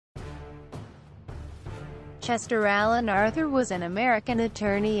Chester Alan Arthur was an American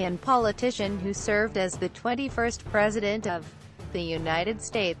attorney and politician who served as the 21st President of the United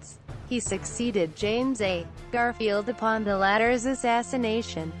States. He succeeded James A. Garfield upon the latter's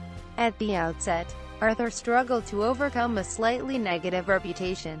assassination. At the outset, Arthur struggled to overcome a slightly negative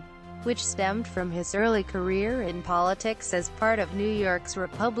reputation, which stemmed from his early career in politics as part of New York's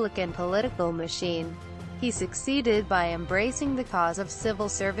Republican political machine. He succeeded by embracing the cause of civil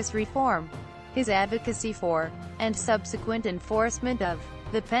service reform. His advocacy for, and subsequent enforcement of,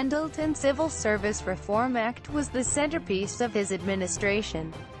 the Pendleton Civil Service Reform Act was the centerpiece of his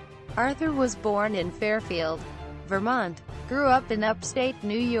administration. Arthur was born in Fairfield, Vermont, grew up in upstate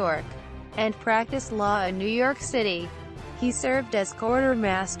New York, and practiced law in New York City. He served as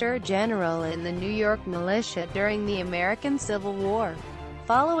quartermaster general in the New York Militia during the American Civil War.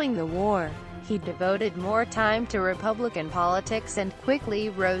 Following the war, he devoted more time to Republican politics and quickly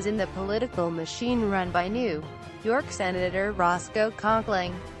rose in the political machine run by New York Senator Roscoe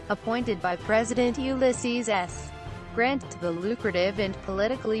Conkling, appointed by President Ulysses S. Grant to the lucrative and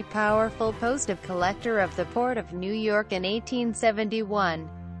politically powerful post of Collector of the Port of New York in 1871.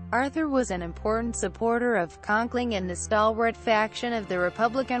 Arthur was an important supporter of Conkling and the Stalwart faction of the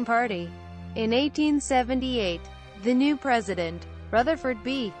Republican Party. In 1878, the new president, Rutherford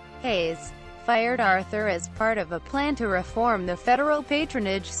B. fired Arthur as part of a plan to reform the federal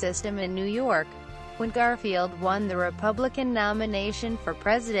patronage system in New York. When Garfield won the Republican nomination for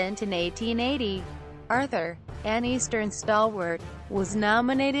president in 1880, Arthur, an Eastern stalwart, was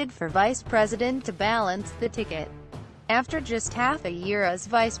nominated for vice president to balance the ticket. After just half a year as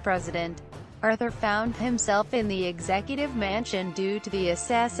vice president, Arthur found himself in the executive mansion due to the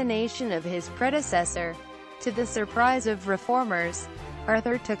assassination of his predecessor. To the surprise of reformers,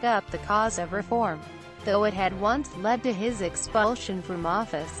 Arthur took up the cause of reform, though it had once led to his expulsion from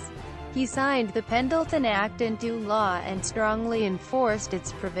office. He signed the Pendleton Act into law and strongly enforced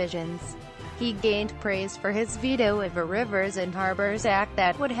its provisions. He gained praise for his veto of a Rivers and Harbors Act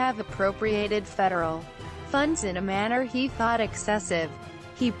that would have appropriated federal funds in a manner he thought excessive.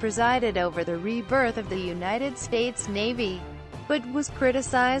 He presided over the rebirth of the United States Navy, but was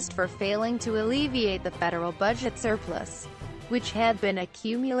criticized for failing to alleviate the federal budget surplus, which had been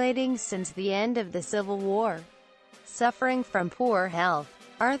accumulating since the end of the Civil War. Suffering from poor health,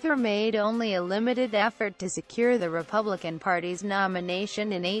 Arthur made only a limited effort to secure the Republican Party's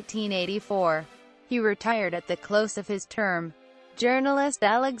nomination in 1884. He retired at the close of his term. Journalist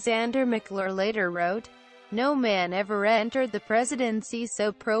Alexander McClure later wrote, "No man ever entered the presidency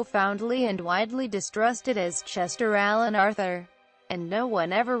so profoundly and widely distrusted as Chester Alan Arthur, and no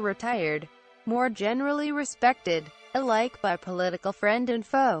one ever retired more generally respected, alike by political friend and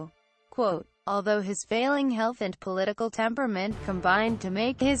foe." Quote, although his failing health and political temperament combined to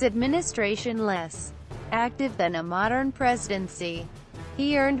make his administration less active than a modern presidency,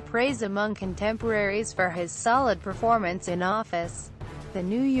 he earned praise among contemporaries for his solid performance in office. The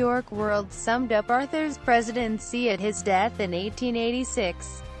New York World summed up Arthur's presidency at his death in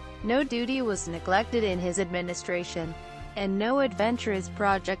 1886. No duty was neglected in his administration, and no adventurous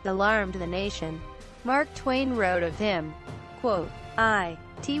project alarmed the nation. Mark Twain wrote of him, quote,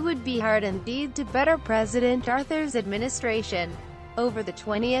 "It would be hard indeed to better President Arthur's administration over the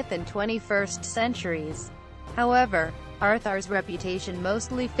 20th and 21st centuries." However, Arthur's reputation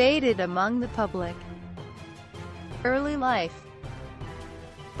mostly faded among the public. Early life,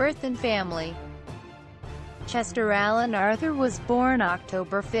 birth and family. Chester Alan Arthur was born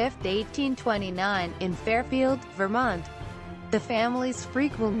October 5, 1829, in Fairfield, Vermont. The family's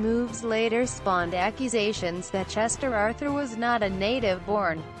frequent moves later spawned accusations that Chester Arthur was not a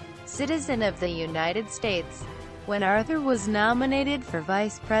native-born citizen of the United States. When Arthur was nominated for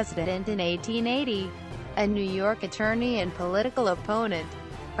vice president in 1880, a New York attorney and political opponent,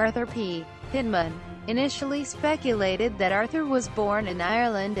 Arthur P. Pittman, initially speculated that Arthur was born in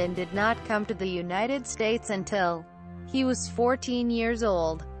Ireland and did not come to the United States until he was 14 years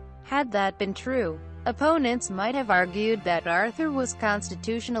old. Had that been true, opponents might have argued that Arthur was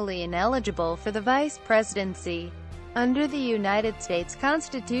constitutionally ineligible for the vice presidency under the United States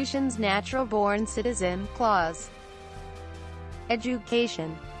Constitution's natural-born citizen clause.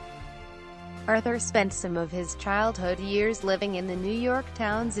 Education. Arthur spent some of his childhood years living in the New York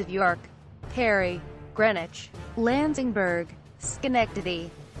towns of York, Perry, Greenwich, Lansingburg,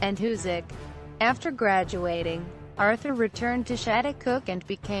 Schenectady, and Hoosick. After graduating, Arthur returned to Shattuck and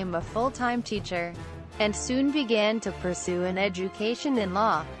became a full-time teacher, and soon began to pursue an education in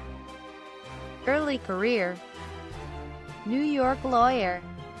law. Early career. New York lawyer.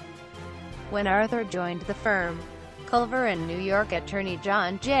 When Arthur joined the firm, Culver and New York attorney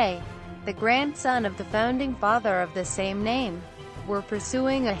John J. the grandson of the founding father of the same name, were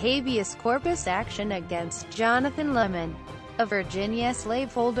pursuing a habeas corpus action against Jonathan Lemon, a Virginia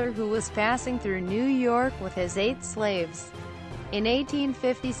slaveholder who was passing through New York with his 8 slaves. In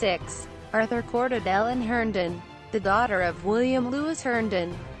 1856, Arthur courted Ellen Herndon, the daughter of William Lewis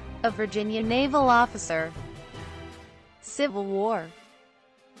Herndon, a Virginia naval officer. Civil War.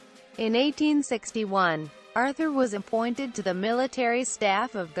 In 1861, Arthur was appointed to the military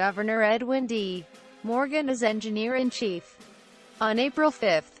staff of Governor Edwin D. Morgan as engineer-in-chief. On April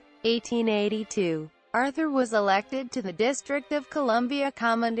 5, 1882, Arthur was elected to the District of Columbia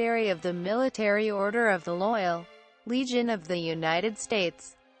Commandery of the Military Order of the Loyal Legion of the United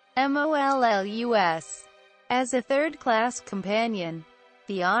States, MOLLUS, as a third-class companion,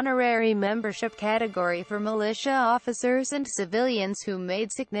 the honorary membership category for militia officers and civilians who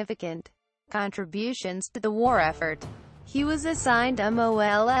made significant contributions to the war effort. He was assigned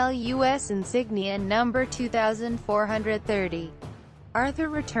MOLLUS insignia number 2430. Arthur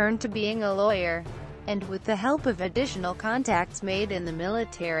returned to being a lawyer, and with the help of additional contacts made in the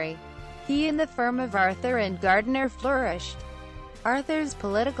military, he and the firm of Arthur and Gardner flourished. Arthur's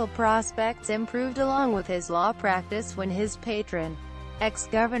political prospects improved along with his law practice when his patron,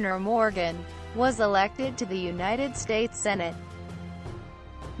 ex-Governor Morgan, was elected to the United States Senate.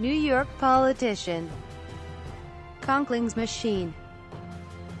 New York politician. Conkling's machine.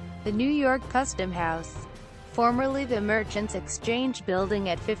 The New York Custom House, formerly the Merchants Exchange Building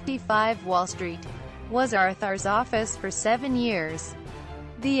at 55 Wall Street, was Arthur's office for 7 years.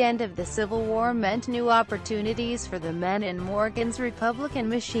 The end of the Civil War meant new opportunities for the men in Morgan's Republican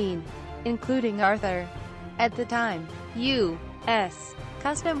machine, including Arthur. At the time, U.S.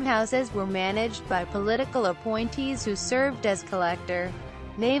 custom houses were managed by political appointees who served as collector,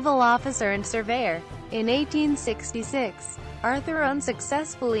 naval officer and surveyor. In 1866, Arthur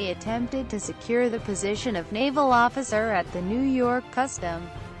unsuccessfully attempted to secure the position of naval officer at the New York Custom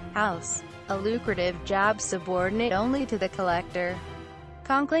House, a lucrative job subordinate only to the collector.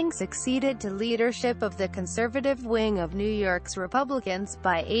 Conkling succeeded to leadership of the conservative wing of New York's Republicans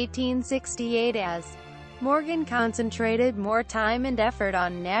by 1868 as Morgan concentrated more time and effort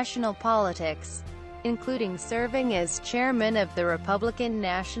on national politics, including serving as chairman of the Republican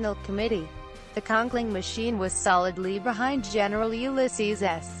National Committee. The Conkling machine was solidly behind General Ulysses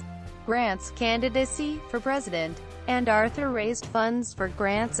S. Grant's candidacy for president, and Arthur raised funds for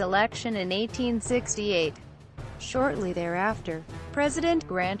Grant's election in 1868. Shortly thereafter, President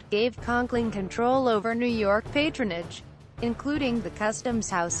Grant gave Conkling control over New York patronage, including the Customs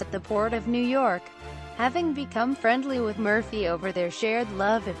House at the Port of New York. Having become friendly with Murphy over their shared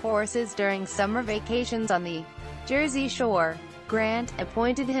love of horses during summer vacations on the Jersey Shore, Grant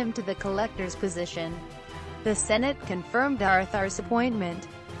appointed him to the collector's position. The Senate confirmed Arthur's appointment.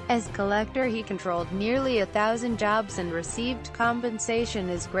 As collector, he controlled nearly 1,000 jobs and received compensation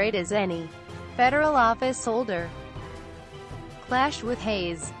as great as any federal office holder. Clash with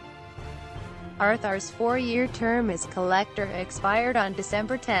Hayes. Arthur's 4-year term as collector expired on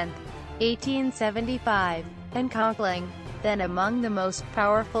December 10, 1875, and Conkling, then among the most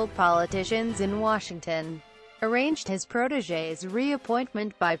powerful politicians in Washington, arranged his protégé's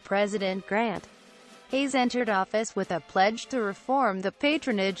reappointment by President Grant. Hayes entered office with a pledge to reform the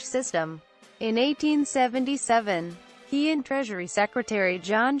patronage system. In 1877, he and Treasury Secretary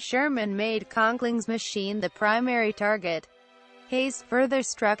John Sherman made Conkling's machine the primary target. Hayes further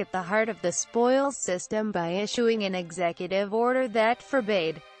struck at the heart of the spoils system by issuing an executive order that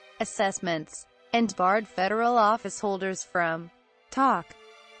forbade assessments and barred federal office holders from talk.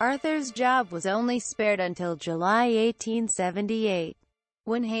 Arthur's job was only spared until July 1878,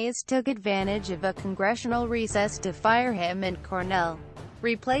 when Hayes took advantage of a congressional recess to fire him and Cornell,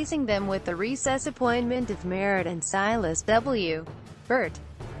 replacing them with the recess appointment of Merritt and Silas W. Burt.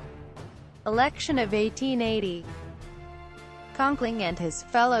 Election of 1880. Conkling and his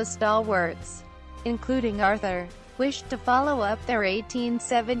fellow stalwarts, including Arthur, wished to follow up their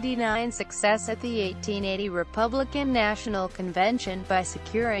 1879 success at the 1880 Republican National Convention by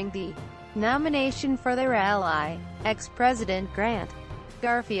securing the nomination for their ally, ex-President Grant.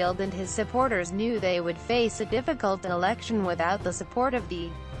 Garfield and his supporters knew they would face a difficult election without the support of the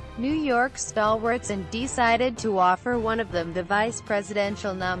New York stalwarts and decided to offer one of them the vice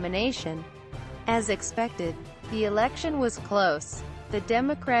presidential nomination. As expected, the election was close. The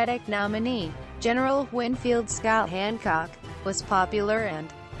Democratic nominee, General Winfield Scott Hancock, was popular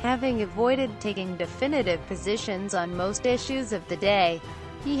and, having avoided taking definitive positions on most issues of the day,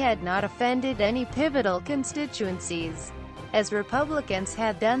 he had not offended any pivotal constituencies, as Republicans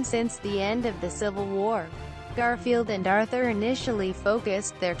had done since the end of the Civil War. Garfield and Arthur initially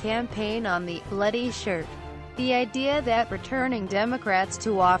focused their campaign on the "bloody shirt," the idea that returning Democrats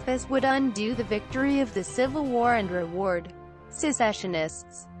to office would undo the victory of the Civil War and reward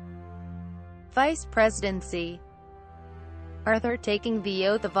secessionists. Vice Presidency. Arthur taking the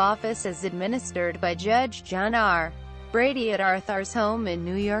oath of office as administered by Judge John R. Brady at Arthur's home in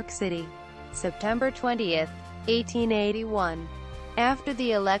New York City, September 20, 1881. After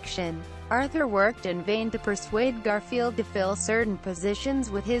the election, Arthur worked in vain to persuade Garfield to fill certain positions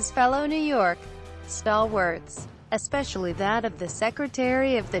with his fellow New York stalwarts, especially that of the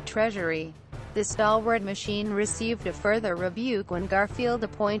Secretary of the Treasury. The stalwart machine received a further rebuke when Garfield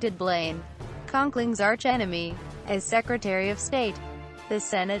appointed Blaine, Conkling's archenemy, as Secretary of State. The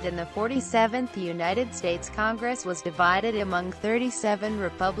Senate in the 47th United States Congress was divided among 37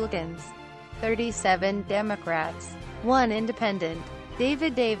 Republicans, 37 Democrats, 1 Independent,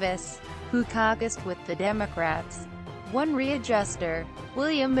 David Davis, who caucused with the Democrats, 1 readjuster,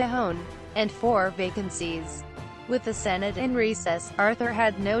 William Mahone, and 4 vacancies. With the Senate in recess, Arthur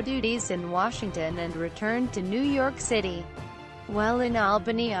had no duties in Washington and returned to New York City. While in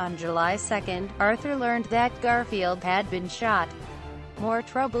Albany on July 2, Arthur learned that Garfield had been shot. More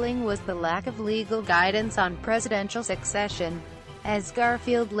troubling was the lack of legal guidance on presidential succession. As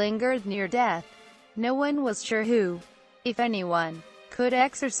Garfield lingered near death, no one was sure who, if anyone, could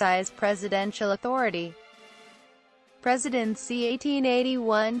exercise presidential authority. Presidency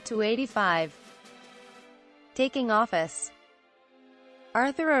 1881–85. Taking office.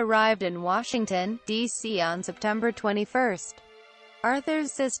 Arthur arrived in Washington, D.C. on September 21.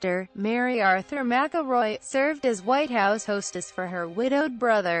 Arthur's sister, Mary Arthur McElroy, served as White House hostess for her widowed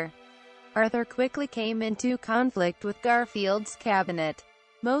brother. Arthur quickly came into conflict with Garfield's cabinet,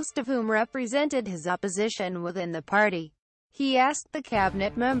 most of whom represented his opposition within the party. He asked the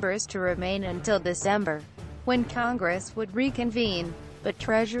cabinet members to remain until December, when Congress would reconvene, but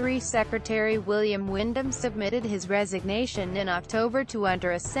Treasury Secretary William Windom submitted his resignation in October to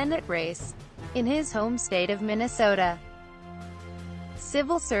enter a Senate race in his home state of Minnesota.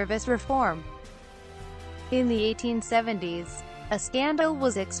 Civil service reform. In the 1870s, a scandal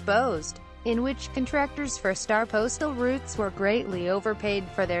was exposed, in which contractors for star postal routes were greatly overpaid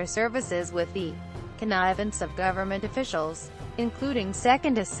for their services with the connivance of government officials, including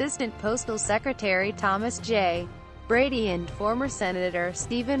Second Assistant Postal Secretary Thomas J. Brady and former Senator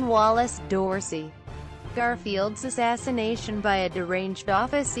Stephen Wallace Dorsey. Garfield's assassination by a deranged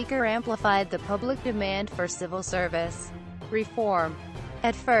office-seeker amplified the public demand for civil service reform.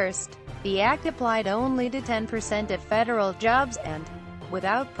 At first, the act applied only to 10% of federal jobs and,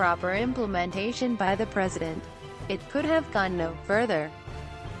 without proper implementation by the president, it could have gone no further.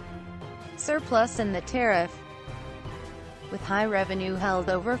 Surplus in the tariff. With high revenue held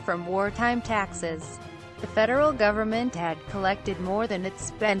over from wartime taxes, the federal government had collected more than it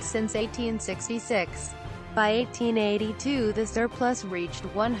spent since 1866. By 1882, the surplus reached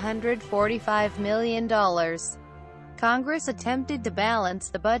 $145 million. Congress attempted to balance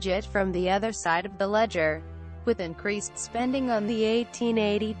the budget from the other side of the ledger, with increased spending on the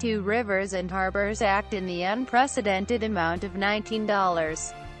 1882 Rivers and Harbors Act in the unprecedented amount of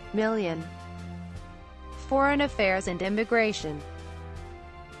 $19 million. Foreign Affairs and Immigration.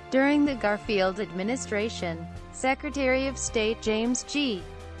 During the Garfield administration, Secretary of State James G.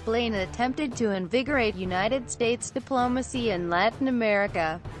 Blaine attempted to invigorate United States diplomacy in Latin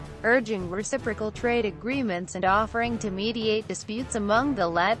America, urging reciprocal trade agreements and offering to mediate disputes among the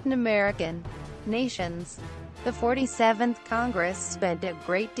Latin American nations. The 47th Congress spent a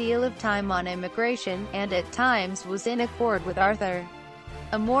great deal of time on immigration, and at times was in accord with Arthur.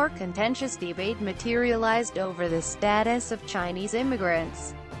 A more contentious debate materialized over the status of Chinese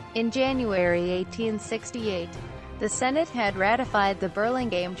immigrants. In January 1868, the Senate had ratified the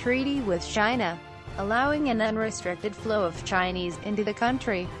Burlingame Treaty with China, allowing an unrestricted flow of Chinese into the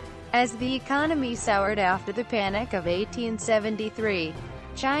country. As the economy soured after the Panic of 1873,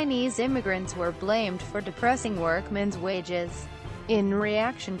 Chinese immigrants were blamed for depressing workmen's wages. In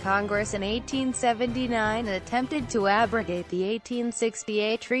reaction, Congress in 1879 attempted to abrogate the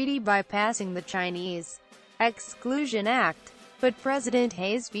 1868 treaty by passing the Chinese Exclusion Act, but President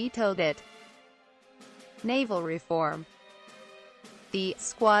Hayes vetoed it. Naval reform. The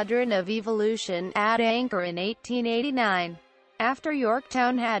Squadron of Evolution at anchor in 1889. After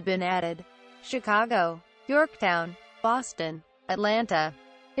Yorktown had been added, Chicago, Yorktown, Boston, Atlanta.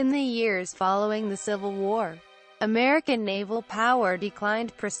 In the years following the Civil War, American naval power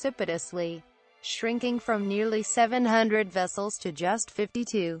declined precipitously, shrinking from nearly 700 vessels to just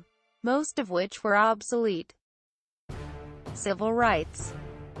 52, most of which were obsolete. Civil rights.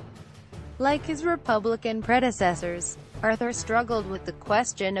 Like his Republican predecessors, Arthur struggled with the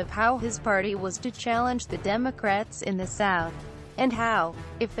question of how his party was to challenge the Democrats in the South, and how,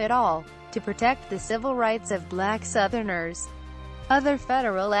 if at all, to protect the civil rights of black Southerners. Other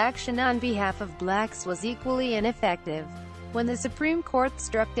federal action on behalf of blacks was equally ineffective. When the Supreme Court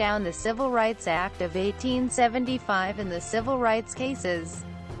struck down the Civil Rights Act of 1875 in the civil rights cases,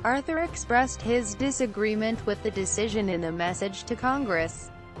 Arthur expressed his disagreement with the decision in a message to Congress,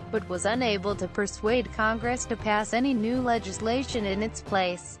 but was unable to persuade Congress to pass any new legislation in its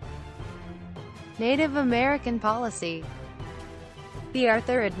place. Native American policy. The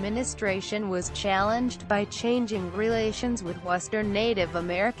Arthur administration was challenged by changing relations with Western Native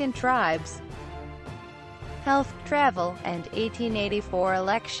American tribes, health, travel, and 1884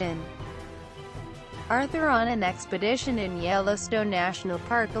 election. Arthur on an expedition in Yellowstone National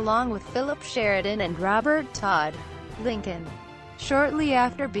Park along with Philip Sheridan and Robert Todd Lincoln. Shortly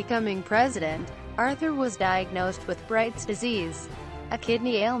after becoming president, Arthur was diagnosed with Bright's disease, a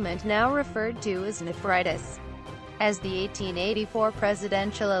kidney ailment now referred to as nephritis. As the 1884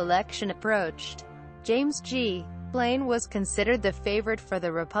 presidential election approached, James G. Blaine was considered the favorite for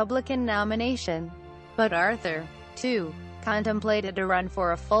the Republican nomination. But Arthur, too, contemplated a run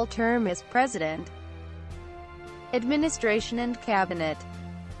for a full term as president. Administration and cabinet.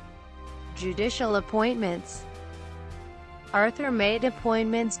 Judicial appointments. Arthur made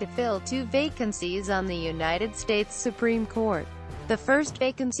appointments to fill 2 vacancies on the United States Supreme Court. The first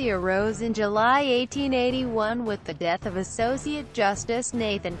vacancy arose in July 1881 with the death of Associate Justice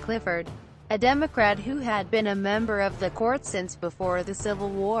Nathan Clifford, a Democrat who had been a member of the court since before the Civil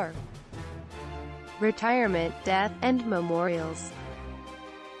War. Retirement, death, and memorials.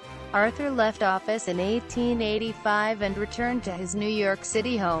 Arthur left office in 1885 and returned to his New York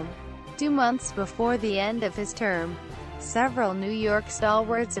City home 2 months before the end of his term. Several New York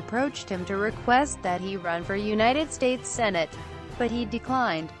stalwarts approached him to request that he run for United States Senate, but he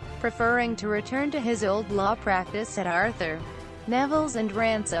declined, preferring to return to his old law practice at Arthur, Neville's and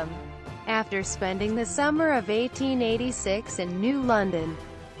Ransom. After spending the summer of 1886 in New London,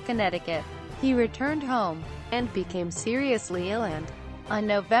 Connecticut, he returned home, and became seriously ill and, on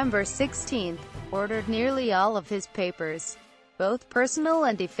November 16, ordered nearly all of his papers, both personal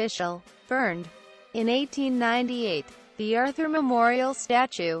and official, burned. In 1898, the Arthur Memorial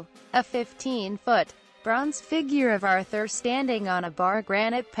Statue, a 15-foot, bronze figure of Arthur standing on a bar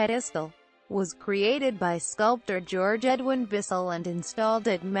granite pedestal, was created by sculptor George Edwin Bissell and installed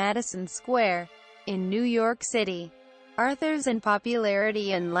at Madison Square, in New York City. Arthur's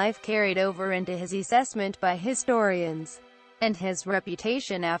unpopularity in life carried over into his assessment by historians, and his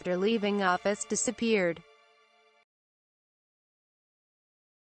reputation after leaving office disappeared.